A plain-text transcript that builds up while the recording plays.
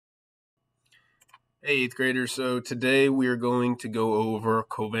Hey, eighth graders. So today we are going to go over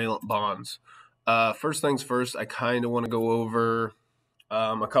covalent bonds. First things first, I kind of want to go over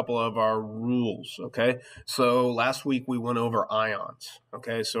a couple of our rules. Okay. So last week we went over ions.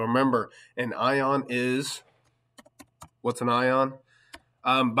 Okay. So remember, an ion is what's an ion?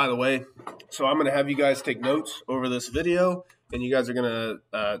 By the way, so I'm going to have you guys take notes over this video, and you guys are going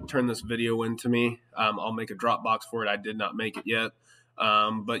to turn this video into me. I'll make a Dropbox for it. I did not make it yet.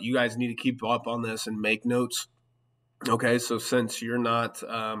 But you guys need to keep up on this and make notes. Okay, so since you're not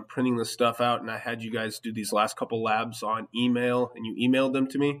printing this stuff out, and I had you guys do these last couple labs on email, and you emailed them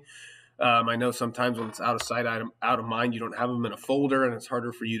to me, I know sometimes when it's out of sight, out of mind, you don't have them in a folder, and it's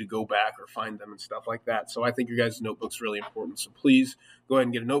harder for you to go back or find them and stuff like that. So I think your guys' notebook's really important. So please go ahead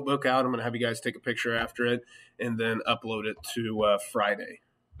and get a notebook out. I'm going to have you guys take a picture after it and then upload it to Friday.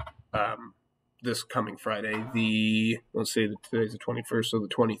 This coming Friday, let's say that today's the 21st, so the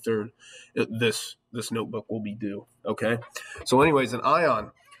 23rd, this notebook will be due. Okay. So anyways, an ion,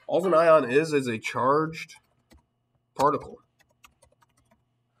 all an ion is a charged particle.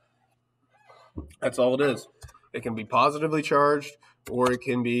 That's all it is. It can be positively charged or it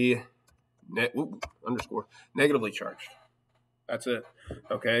can be negatively charged. That's it.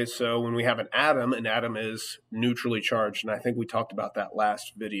 Okay. So when we have an atom is neutrally charged. And I think we talked about that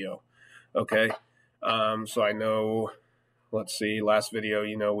last video. Okay. So I know, let's see, last video,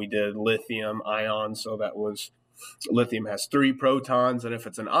 we did lithium ion. So that was lithium has 3 protons. And if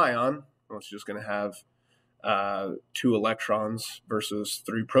it's an ion, well, it's just going to have 2 electrons versus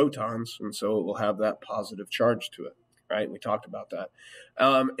 3 protons. And so it will have that positive charge to it. Right. We talked about that.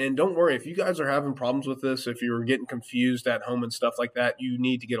 And don't worry, if you guys are having problems with this, if you're getting confused at home and stuff like that, you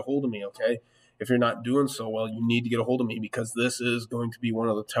need to get a hold of me. Okay. If you're not doing so well, you need to get a hold of me because this is going to be one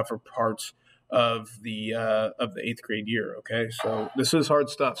of the tougher parts of the 8th grade year. Okay. So this is hard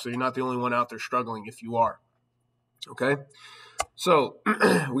stuff. So you're not the only one out there struggling if you are. Okay. So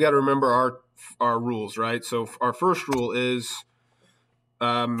we got to remember our rules, right? So our first rule is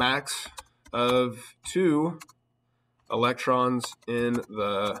max of 2 electrons in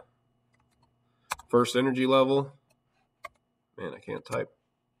the first energy level. Man, I can't type.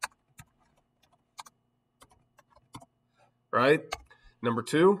 Right? Number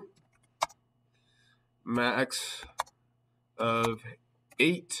 2, max of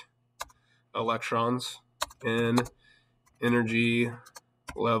 8 electrons in energy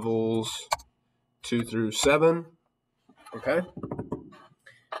levels 2 through 7. Okay.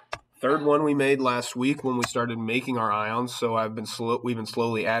 Third one we made last week when we started making our ions. So we've been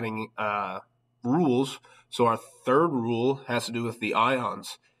slowly adding rules. So our third rule has to do with the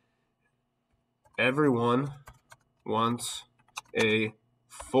ions. Everyone wants a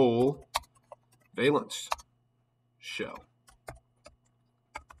full valence shell.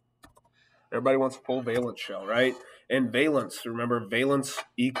 Everybody wants a full valence shell, right? And valence, remember, valence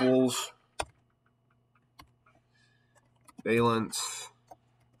equals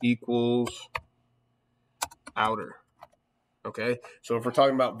outer. Okay, so if we're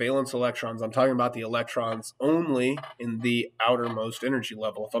talking about valence electrons, I'm talking about the electrons only in the outermost energy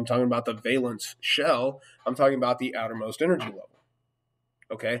level. If I'm talking about the valence shell, I'm talking about the outermost energy level.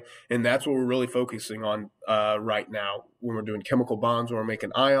 Okay, and that's what we're really focusing on right now when we're doing chemical bonds, when we're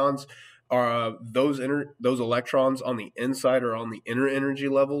making ions. Those electrons on the inside or on the inner energy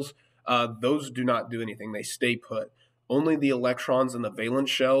levels, those do not do anything. They stay put. Only the electrons in the valence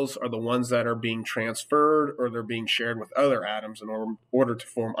shells are the ones that are being transferred or they're being shared with other atoms in order to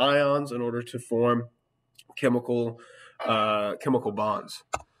form ions, in order to form chemical bonds.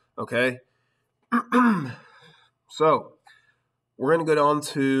 Okay? So we're going to go on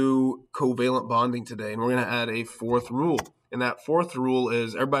to covalent bonding today, and we're going to add a 4th rule. And that 4th rule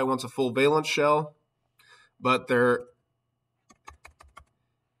is everybody wants a full valence shell, but they're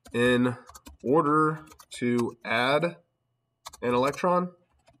in order to add an electron,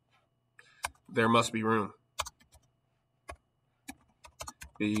 there must be room.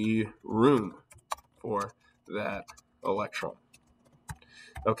 Be room for that electron.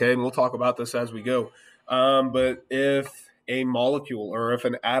 Okay, and we'll talk about this as we go. But if a molecule or if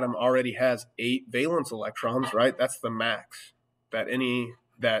an atom already has 8 valence electrons, right, that's the max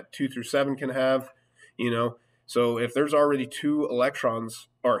that 2 through 7 can have, So if there's already 8 electrons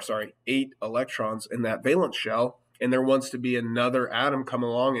in that valence shell, and there wants to be another atom come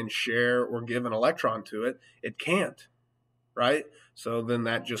along and share or give an electron to it, it can't, right? So then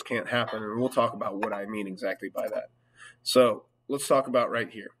that just can't happen, and we'll talk about what I mean exactly by that. So let's talk about right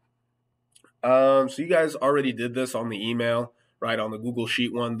here. So you guys already did this on the email, right, on the Google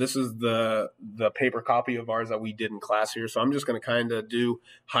Sheet one. This is the paper copy of ours that we did in class here. So I'm just going to kind of do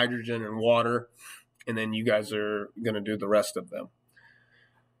hydrogen and water. and then you guys are going to do the rest of them.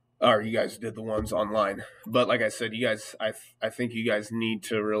 Or you guys did the ones online. But like I said, you guys, I think you guys need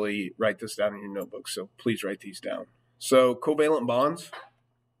to really write this down in your notebook. So please write these down. So covalent bonds,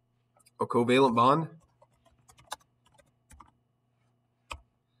 a covalent bond.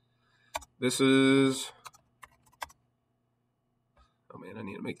 This is, oh man, I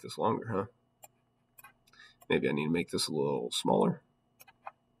need to make this longer, huh? Maybe I need to make this a little smaller.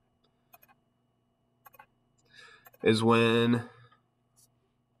 Is when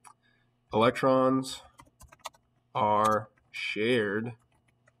electrons are shared.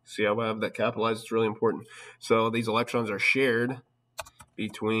 See how I have that capitalized? It's really important. So these electrons are shared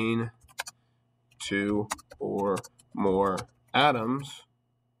between two or more atoms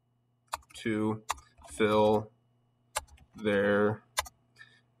to fill their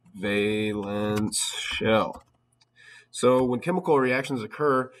valence shell. So when chemical reactions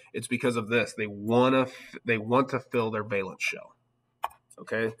occur, it's because of this. They want to fill their valence shell.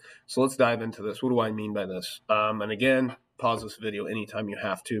 Okay, so let's dive into this. What do I mean by this? And again, pause this video anytime you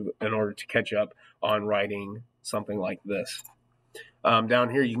have to in order to catch up on writing something like this. Down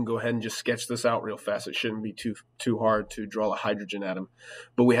here, you can go ahead and just sketch this out real fast. It shouldn't be too hard to draw a hydrogen atom.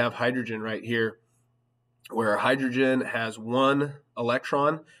 But we have hydrogen right here, where hydrogen has one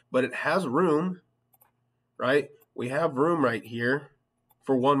electron, but it has room, right? We have room right here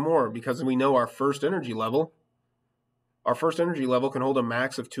for one more because we know our first energy level. Our first energy level can hold a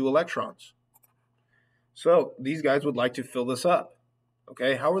max of 2 electrons. So these guys would like to fill this up.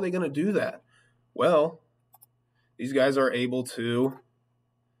 Okay, how are they going to do that? Well, these guys are able to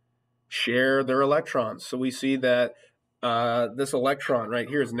share their electrons. So we see that this electron right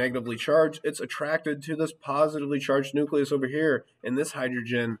here is negatively charged. It's attracted to this positively charged nucleus over here. And this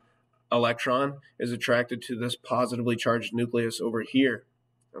hydrogen electron is attracted to this positively charged nucleus over here.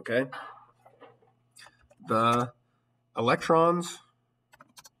 Okay? The electrons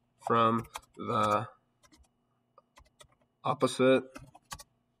from the opposite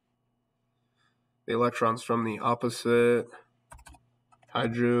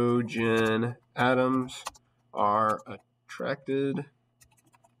hydrogen atoms are attracted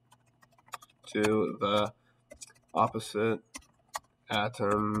to the opposite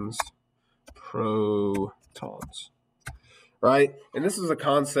atom's protons. Right? And this is a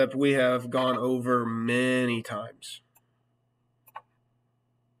concept we have gone over many times.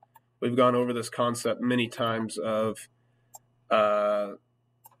 We've gone over this concept many times of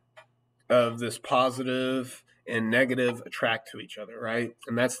this positive and negative attract to each other, right?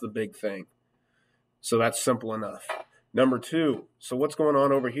 And that's the big thing. So that's simple enough. Number 2, so what's going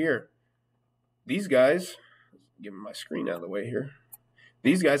on over here? These guys, give my screen out of the way here.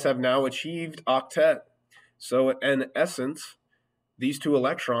 These guys have now achieved octet. So in essence, these 2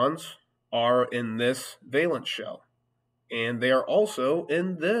 electrons are in this valence shell. And they are also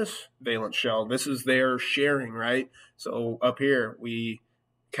in this valence shell. This is their sharing, right? So up here, we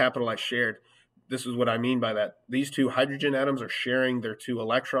capitalize shared. This is what I mean by that. These 2 hydrogen atoms are sharing their 2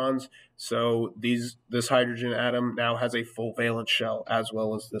 electrons. So this hydrogen atom now has a full valence shell as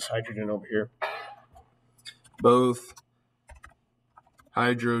well as this hydrogen over here. Both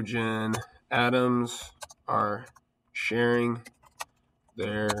hydrogen atoms are sharing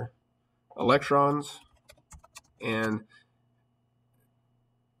their electrons, and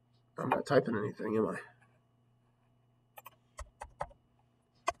I'm not typing anything, am I?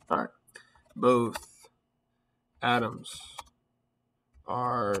 All right. Both atoms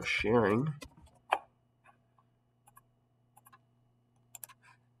are sharing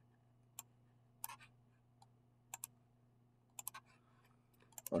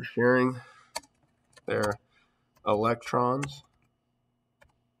their electrons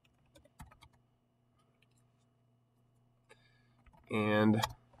and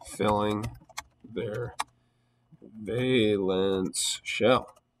filling their valence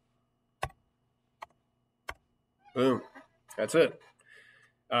shell. Boom. That's it.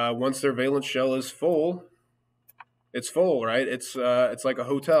 Once their valence shell is full, it's full, right? It's like a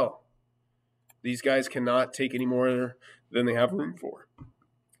hotel. These guys cannot take any more than they have room for.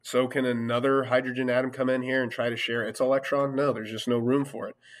 So can another hydrogen atom come in here and try to share its electron? No, there's just no room for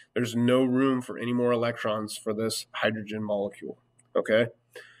it. There's no room for any more electrons for this hydrogen molecule. Okay?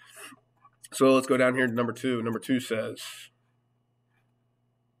 So let's go down here to number 2. Number 2 says,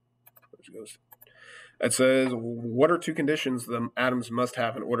 it says, what are 2 conditions the atoms must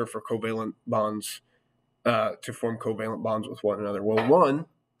have in order for covalent bonds to form covalent bonds with one another? Well, 1,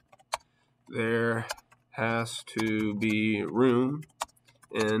 there has to be room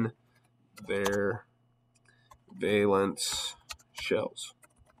in their valence shells.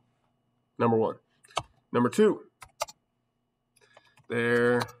 Number 1. Number 2,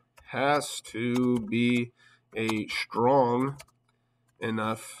 there has to be a strong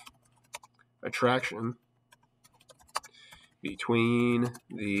enough attraction between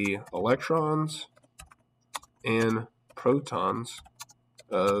the electrons and protons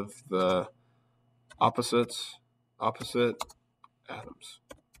of the opposite atoms.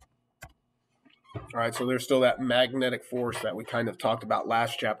 All right, so there's still that magnetic force that we kind of talked about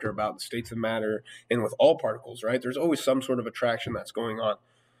last chapter about the states of matter and with all particles, right? There's always some sort of attraction that's going on.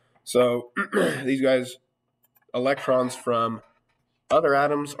 So these guys, electrons from other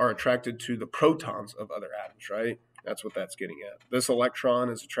atoms are attracted to the protons of other atoms, right? That's what that's getting at. This electron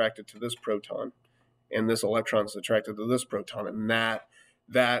is attracted to this proton, and this electron is attracted to this proton, and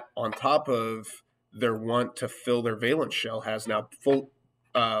that on top of their want to fill their valence shell has now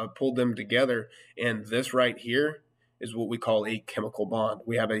pulled them together, and this right here is what we call a chemical bond.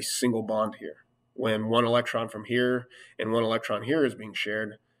 We have a single bond here. When one electron from here and one electron here is being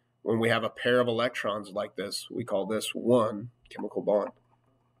shared, when we have a pair of electrons like this, we call this one chemical bond.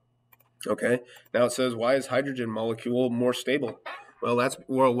 Okay, now it says, why is hydrogen molecule more stable? Well,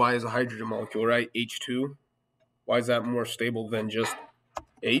 why is a hydrogen molecule, right? H2. Why is that more stable than just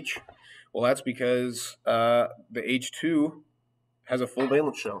H? Well, that's because the H2 has a full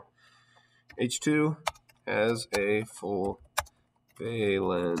valence shell. H2 has a full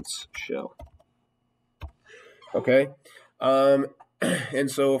valence shell. Okay, and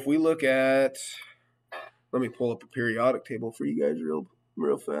so if we look at, let me pull up a periodic table for you guys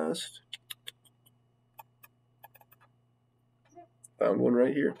real fast. Found one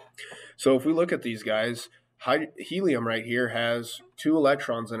right here. So if we look at these guys, helium right here has 2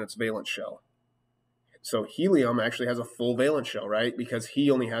 electrons in its valence shell. So helium actually has a full valence shell, right? Because he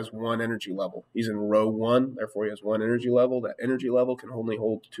only has 1 energy level. He's in row 1, therefore he has 1 energy level. That energy level can only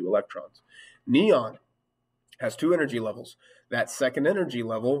hold 2 electrons. Neon has 2 energy levels. That second energy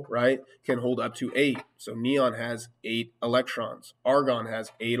level, right, can hold up to 8. So neon has 8 electrons. Argon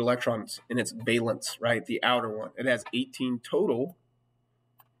has 8 electrons in its valence, right, the outer one. It has 18 total.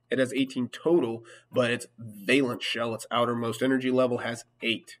 But its valence shell, its outermost energy level, has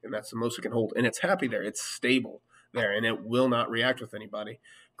 8, and that's the most it can hold. And it's happy there. It's stable there, and it will not react with anybody.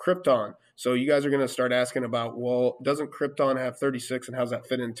 Krypton. So you guys are going to start asking about, well, doesn't Krypton have 36, and how does that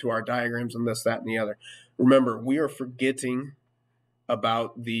fit into our diagrams and this, that, and the other? Remember, we are forgetting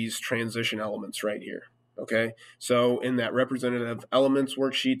about these transition elements right here, okay? So in that representative elements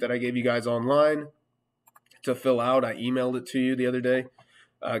worksheet that I gave you guys online to fill out, I emailed it to you the other day,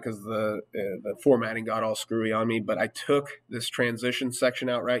 because the formatting got all screwy on me, but I took this transition section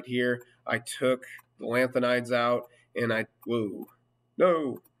out right here. I took the lanthanides out, and oh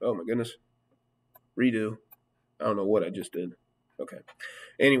my goodness, redo. I don't know what I just did. Okay.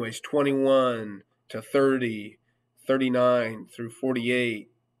 Anyways, 21 to 30, 39 through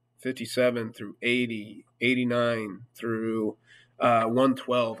 48, 57 through 80, 89 through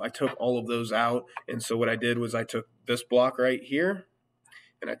 112. I took all of those out, and so what I did was I took this block right here,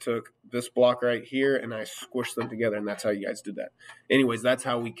 and I took this block right here, and I squished them together, and that's how you guys did that. Anyways, that's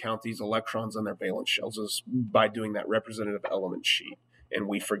how we count these electrons on their valence shells, is by doing that representative element sheet, and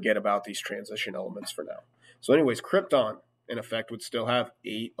we forget about these transition elements for now. So anyways, krypton, in effect, would still have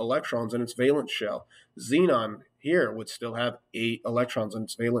 8 electrons in its valence shell. Xenon here would still have 8 electrons in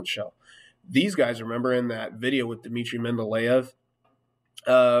its valence shell. These guys, remember in that video with Dmitry Mendeleev,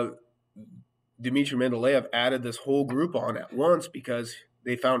 Dmitry Mendeleev added this whole group on at once because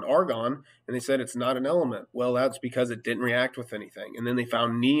they found argon, and they said it's not an element. Well, that's because it didn't react with anything. And then they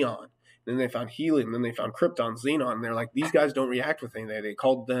found neon. Then they found helium. Then they found krypton, xenon. And they're like, these guys don't react with anything. They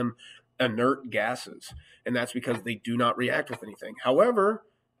called them inert gases. And that's because they do not react with anything. However,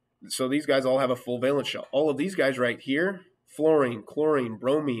 so these guys all have a full valence shell. All of these guys right here, fluorine, chlorine,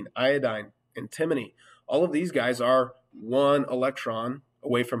 bromine, iodine, antimony, all of these guys are 1 electron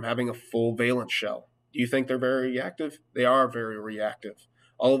away from having a full valence shell. Do you think they're very reactive? They are very reactive.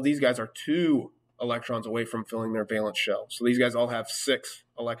 All of these guys are 2 electrons away from filling their valence shell. So these guys all have 6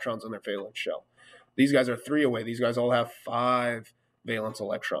 electrons in their valence shell. These guys are 3 away. These guys all have 5 valence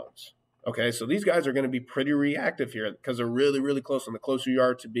electrons. Okay, so these guys are going to be pretty reactive here because they're really, really close. And the closer you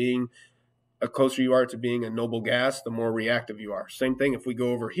are to being a noble gas, the more reactive you are. Same thing if we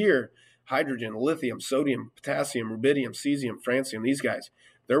go over here, hydrogen, lithium, sodium, potassium, rubidium, cesium, francium, these guys,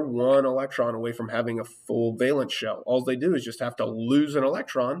 they're 1 electron away from having a full valence shell. All they do is just have to lose an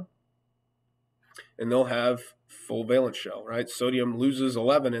electron, and they'll have full valence shell, right? Sodium loses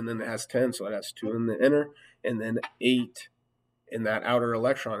 11, and then it has 10, so it has 2 in the inner, and then 8 in that outer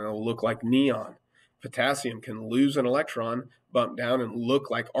electron. It'll look like neon. Potassium can lose an electron, bump down, and look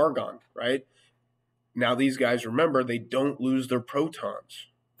like argon, right? Now these guys, remember, they don't lose their protons.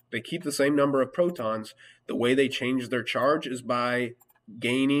 They keep the same number of protons. The way they change their charge is by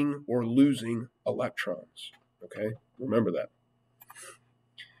gaining or losing electrons. Okay, remember that.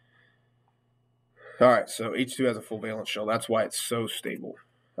 All right, so H2 has a full valence shell. That's why it's so stable.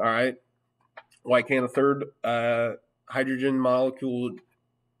 All right, why can't a third hydrogen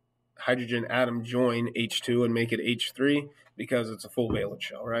atom join H2 and make it H3? Because it's a full valence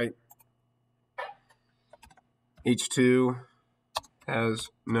shell, right? H2 has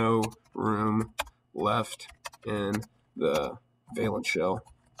no room left in the valence shell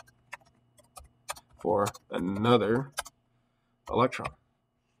for another electron.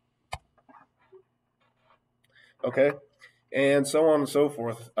 Okay, and so on and so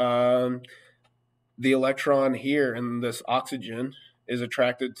forth. The electron here in this oxygen is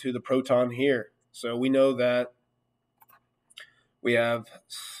attracted to the proton here. So we know that we have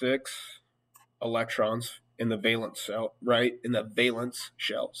 6 electrons in the valence shell, right? In the valence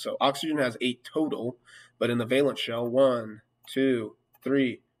shell. So oxygen has 8 total, but in the valence shell, 1, 2,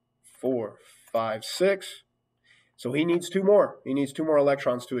 3, 4, 5, 6. So he needs 2 more. He needs 2 more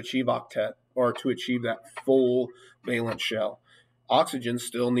electrons to achieve octet, or to achieve that full valence shell. Hydrogen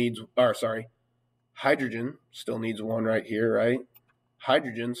still needs 1 right here, right?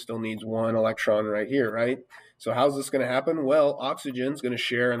 Hydrogen still needs 1 electron right here, right? So how's this going to happen? Well, oxygen's going to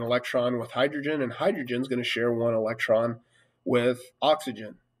share an electron with hydrogen, and hydrogen's going to share 1 electron with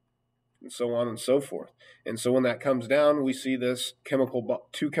oxygen, and so on and so forth. And so when that comes down, we see this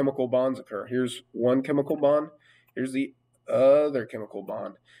 2 chemical bonds occur. Here's 1 chemical bond. Here's the other chemical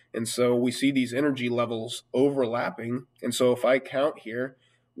bond. And so we see these energy levels overlapping. And so if I count here,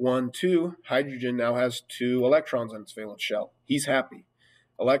 1, 2, hydrogen now has 2 electrons in its valence shell. He's happy.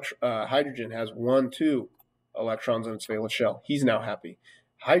 Hydrogen has 1, 2 electrons in its valence shell. He's now happy.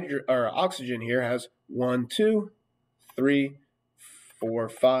 Oxygen here has 1, 2, 3, 4,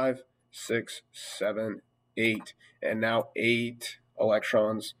 5, 6, 7, 8. And now 8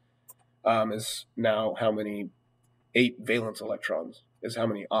 electrons is now how many? 8 valence electrons is how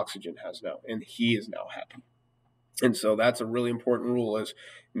many oxygen has now, and he is now happy. And so that's a really important rule, is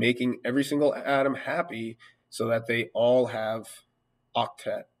making every single atom happy so that they all have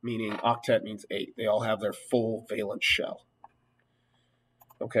octet, meaning octet means 8. They all have their full valence shell.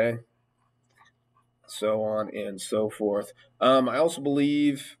 Okay? So on and so forth. I also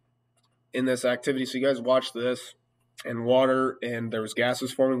believe in this activity, so you guys watch this, and water, and there was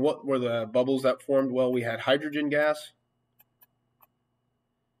gases forming. What were the bubbles that formed? Well, we had hydrogen gas,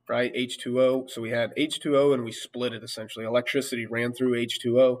 right? H2O. So we had H2O and we split it essentially. Electricity ran through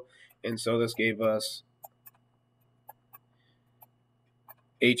H2O. And so this gave us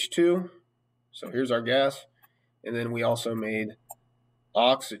H2. So here's our gas. And then we also made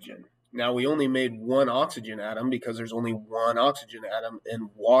oxygen. Now we only made 1 oxygen atom because there's only 1 oxygen atom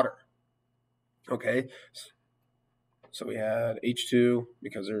in water. Okay. So we had H2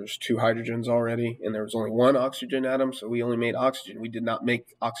 because there's 2 hydrogens already, and there was only 1 oxygen atom, so we only made oxygen. We did not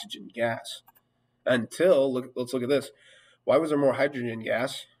make oxygen gas until, let's look at this. Why was there more hydrogen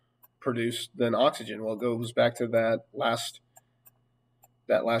gas produced than oxygen? Well, it goes back to that last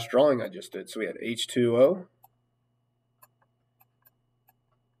drawing I just did. So we had H2O,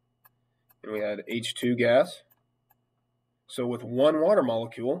 and we had H2 gas. So with 1 water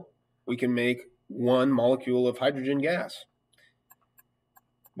molecule, we can make 1 molecule of hydrogen gas.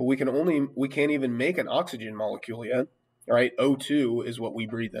 But we can't even make an oxygen molecule yet. All right, O2 is what we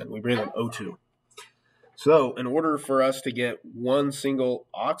breathe in. We breathe in O2. So in order for us to get 1 single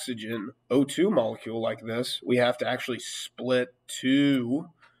oxygen O2 molecule like this, we have to actually split 2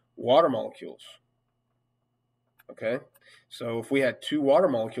 water molecules. Okay, so if we had 2 water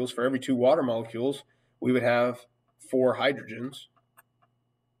molecules, for every 2 water molecules, we would have 4 hydrogens.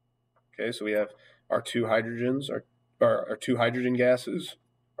 Okay, so we have our 2 hydrogens, our 2 hydrogen gases,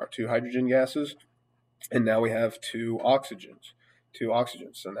 and now we have 2 oxygens.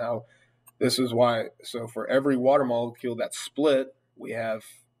 So now this is why, so for every water molecule that's split, we have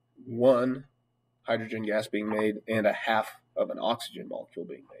 1 hydrogen gas being made and a half of an oxygen molecule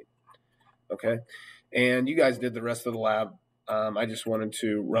being made. Okay, and you guys did the rest of the lab. I just wanted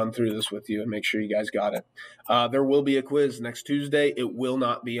to run through this with you and make sure you guys got it. There will be a quiz next Tuesday. It will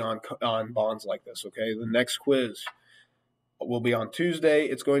not be on bonds like this, okay? The next quiz will be on Tuesday.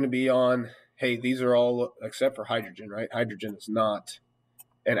 It's going to be on, hey, these are all, except for hydrogen, right? Hydrogen is not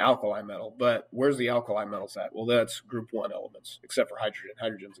an alkali metal, but where's the alkali metals at? Well, that's group 1 elements, except for hydrogen.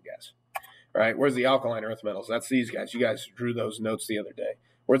 Hydrogen's a gas. All right, where's the alkaline earth metals? That's these guys. You guys drew those notes the other day.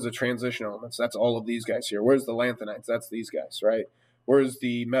 Where's the transition elements? That's all of these guys here. Where's the lanthanides? That's these guys, right? Whereas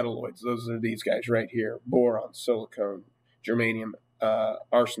the metalloids, those are these guys right here: boron, silicon, germanium,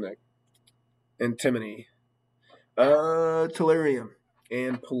 arsenic, antimony, tellurium,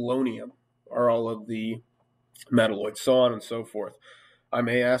 and polonium are all of the metalloids, so on and so forth. I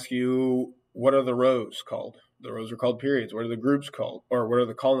may ask you, what are the rows called? The rows are called periods. What are the groups called? Or what are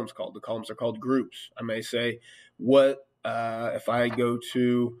the columns called? The columns are called groups. I may say, if I go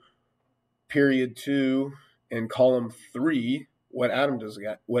to period 2 and column 3, what element does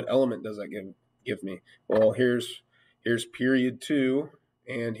that give me? Well, here's period 2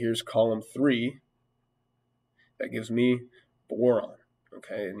 and here's column 3. That gives me boron.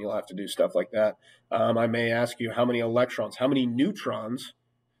 Okay, and you'll have to do stuff like that. I may ask you, how many electrons, how many neutrons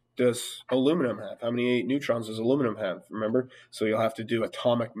does aluminum have? How many neutrons does aluminum have? Remember? So you'll have to do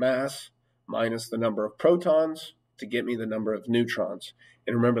atomic mass minus the number of protons to get me the number of neutrons.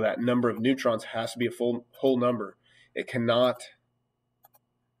 And remember, that number of neutrons has to be a whole number. It cannot,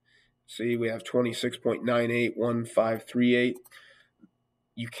 see, we have 26.981538.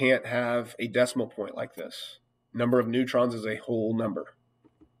 You can't have a decimal point like this. Number of neutrons is a whole number.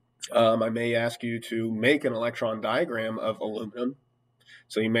 I may ask you to make an electron diagram of aluminum.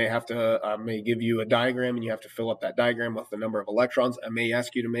 So you may have to, I may give you a diagram and you have to fill up that diagram with the number of electrons. I may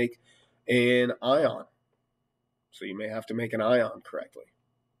ask you to make an ion. So you may have to make an ion correctly.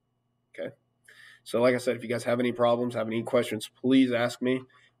 Okay. So like I said, if you guys have any problems, have any questions, please ask me.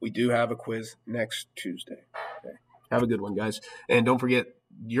 We do have a quiz next Tuesday. Okay. Have a good one, guys. And don't forget,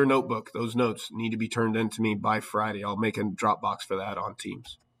 your notebook, those notes need to be turned in to me by Friday. I'll make a Dropbox for that on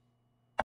Teams.